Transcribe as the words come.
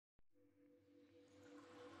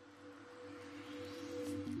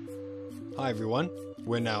Hi everyone,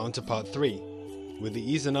 we're now on to part 3. With the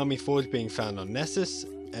Izanami Forge being found on Nessus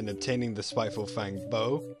and obtaining the Spiteful Fang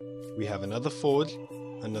bow, we have another forge,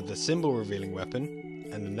 another symbol revealing weapon,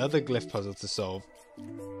 and another glyph puzzle to solve.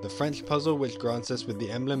 The French puzzle which grants us with the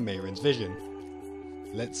emblem Meyrin's vision.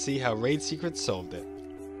 Let's see how RaidSecrets solved it.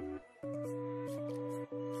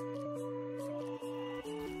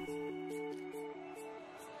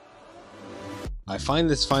 I find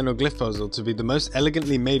this final glyph puzzle to be the most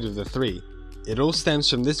elegantly made of the three. It all stems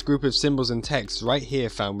from this group of symbols and text right here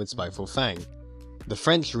found with Spiteful Fang. The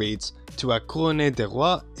French reads, Tu as couronné des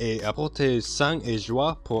rois et apporté sang et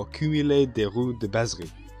joie pour cumuler des roues de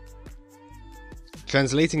baserie.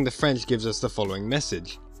 Translating the French gives us the following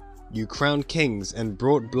message. You crowned kings and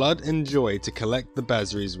brought blood and joy to collect the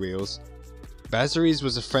Bazeries wheels. Bazeries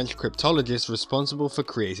was a French cryptologist responsible for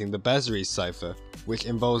creating the Bazeries cipher, which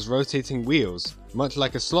involves rotating wheels, much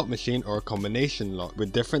like a slot machine or a combination lock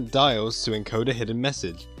with different dials to encode a hidden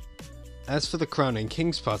message. As for the crowning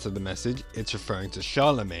kings part of the message, it's referring to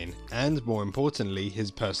Charlemagne and, more importantly,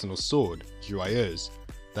 his personal sword, Joyeuse.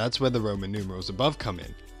 That's where the Roman numerals above come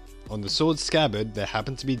in. On the sword's scabbard, there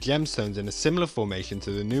happen to be gemstones in a similar formation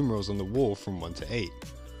to the numerals on the wall from 1 to 8.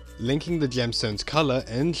 Linking the gemstone's colour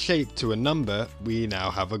and shape to a number, we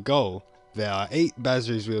now have a goal. There are 8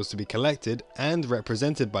 Bazeries wheels to be collected, and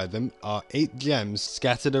represented by them are 8 gems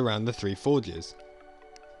scattered around the 3 forges.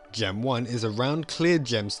 Gem 1 is a round clear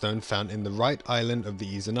gemstone found in the right island of the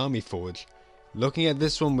Izanami Forge. Looking at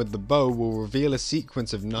this one with the bow will reveal a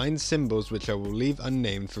sequence of 9 symbols which I will leave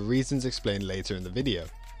unnamed for reasons explained later in the video.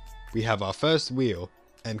 We have our first wheel,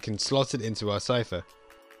 and can slot it into our cipher.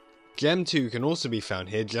 Gem 2 can also be found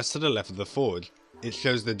here just to the left of the forge. It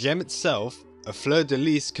shows the gem itself, a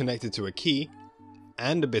fleur-de-lis connected to a key,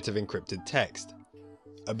 and a bit of encrypted text.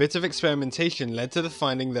 A bit of experimentation led to the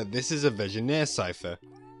finding that this is a Visionaire cipher.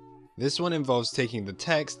 This one involves taking the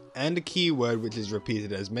text and a keyword which is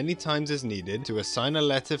repeated as many times as needed to assign a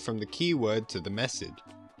letter from the keyword to the message.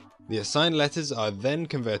 The assigned letters are then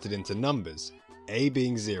converted into numbers, A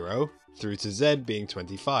being 0 through to Z being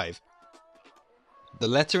 25. The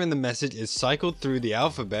letter in the message is cycled through the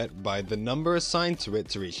alphabet by the number assigned to it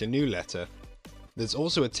to reach a new letter. There's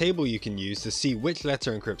also a table you can use to see which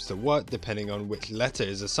letter encrypts to what depending on which letter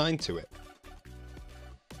is assigned to it.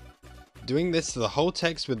 Doing this to the whole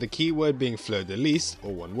text with the keyword being fleur-de-lis,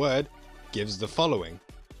 or one word, gives the following: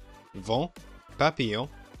 vent, papillon,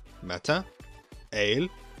 matin, ale,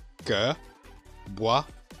 cœur, bois,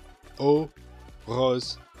 eau,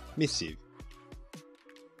 rose, missive.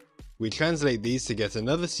 We translate these to get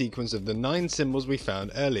another sequence of the 9 symbols we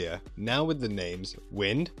found earlier, now with the names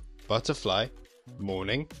wind, butterfly,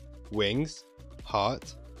 morning, wings,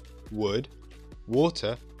 heart, wood,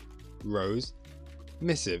 water, rose,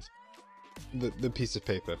 missive, the piece of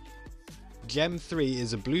paper. Gem 3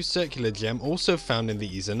 is a blue circular gem also found in the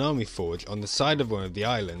Izanami Forge on the side of one of the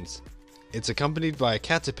islands. It's accompanied by a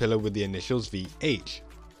caterpillar with the initials VH.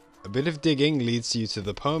 A bit of digging leads you to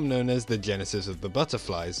the poem known as The Genesis of the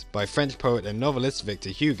Butterflies by French poet and novelist Victor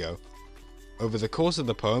Hugo. Over the course of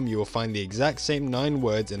the poem you will find the exact same 9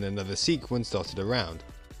 words in another sequence dotted around.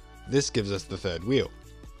 This gives us the third wheel.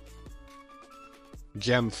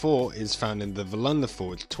 Gem 4 is found in the Volunda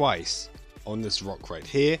Forge twice, on this rock right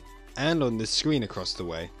here and on this screen across the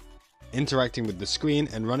way. Interacting with the screen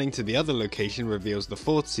and running to the other location reveals the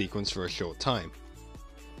 4th sequence for a short time.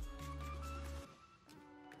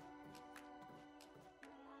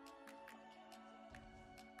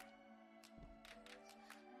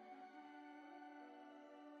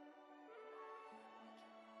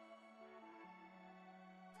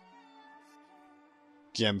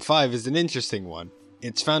 Gem 5 is an interesting one.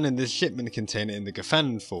 It's found in this shipment container in the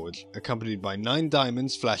Gafanan Forge, accompanied by 9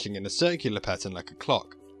 diamonds flashing in a circular pattern like a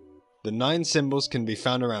clock. The 9 symbols can be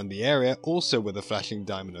found around the area also with a flashing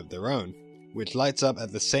diamond of their own, which lights up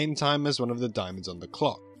at the same time as one of the diamonds on the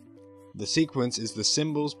clock. The sequence is the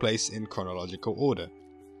symbols placed in chronological order.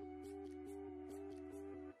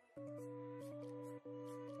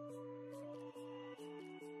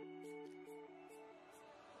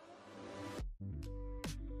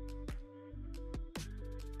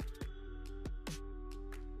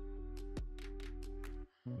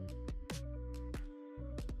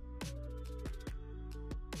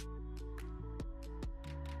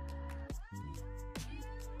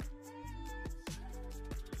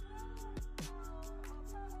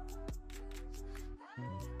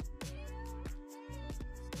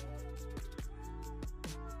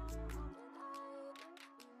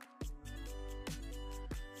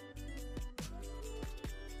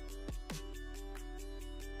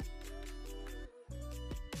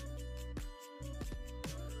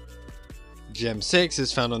 Gem 6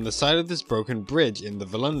 is found on the side of this broken bridge in the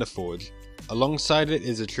Volunda Forge. Alongside it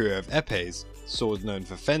is a trio of epées, swords known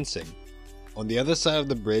for fencing. On the other side of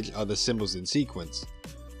the bridge are the symbols in sequence.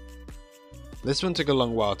 This one took a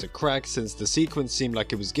long while to crack since the sequence seemed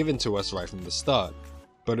like it was given to us right from the start,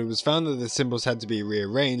 but it was found that the symbols had to be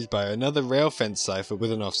rearranged by another rail fence cipher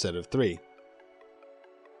with an offset of 3.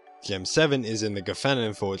 Gem 7 is in the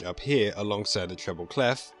Gafanin Forge up here alongside a treble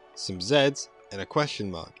clef, some Zs, and a question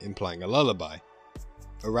mark implying a lullaby.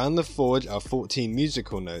 Around the forge are 14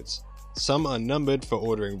 musical notes. Some are numbered for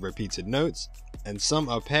ordering repeated notes, and some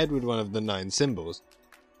are paired with one of the 9 symbols.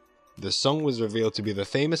 The song was revealed to be the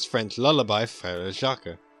famous French lullaby Frère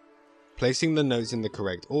Jacques. Placing the notes in the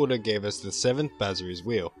correct order gave us the 7th Basri's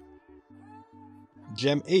wheel.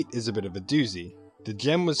 Gem 8 is a bit of a doozy. The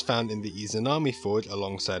gem was found in the Izanami Forge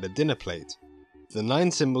alongside a dinner plate. The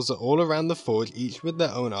 9 symbols are all around the forge, each with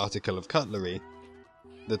their own article of cutlery.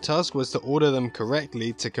 The task was to order them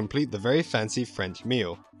correctly to complete the very fancy French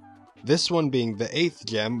meal. This one, being the 8th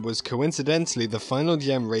gem, was coincidentally the final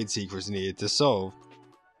gem RaidSecrets needed to solve.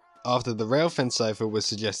 After the rail fence cipher was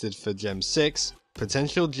suggested for Gem 6,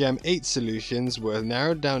 potential Gem 8 solutions were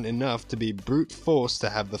narrowed down enough to be brute force to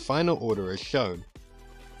have the final order as shown.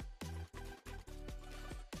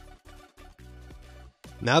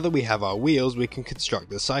 Now that we have our wheels, we can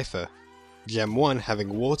construct the cipher. Gem 1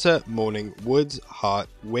 having water, morning, woods, heart,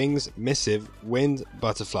 wings, missive, wind,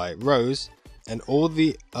 butterfly, rose, and all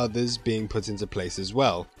the others being put into place as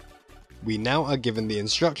well. We now are given the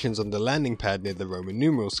instructions on the landing pad near the Roman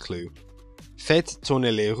numerals clue. Faites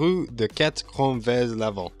tourner les roues de 4 crans vers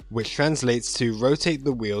l'avant, which translates to rotate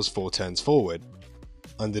the wheels 4 turns forward.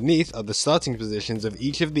 Underneath are the starting positions of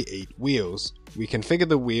each of the 8 wheels. We configure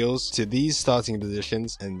the wheels to these starting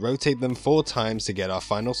positions and rotate them 4 times to get our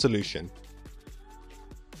final solution.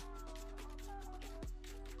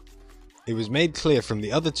 It was made clear from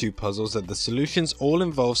the other 2 puzzles that the solutions all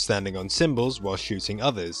involve standing on symbols while shooting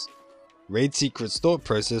others. RaidSecrets' thought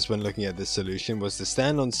process when looking at this solution was to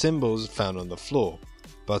stand on symbols found on the floor,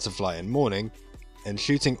 butterfly and morning, and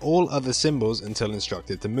shooting all other symbols until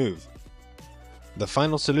instructed to move. The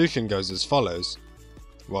final solution goes as follows.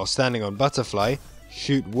 While standing on butterfly,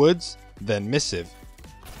 shoot woods, then missive.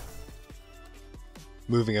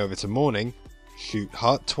 Moving over to morning, shoot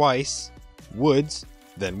heart twice, woods,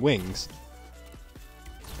 then wings.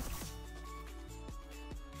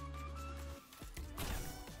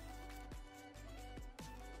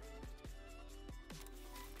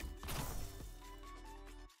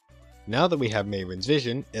 Now that we have Meyrin's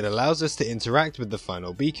vision, it allows us to interact with the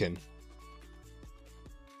final beacon.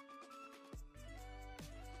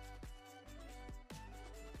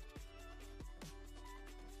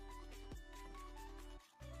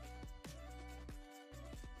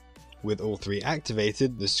 With all 3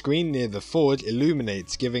 activated, the screen near the forge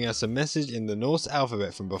illuminates, giving us a message in the Norse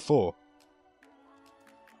alphabet from before.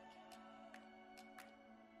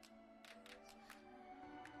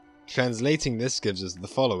 Translating this gives us the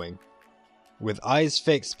following. With eyes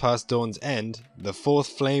fixed past dawn's end, the 4th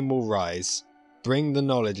flame will rise. Bring the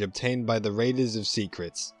knowledge obtained by the raiders of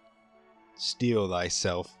secrets. Steel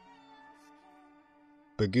thyself.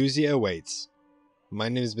 Baguzia awaits. My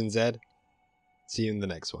name has been Zed. See you in the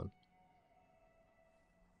next one.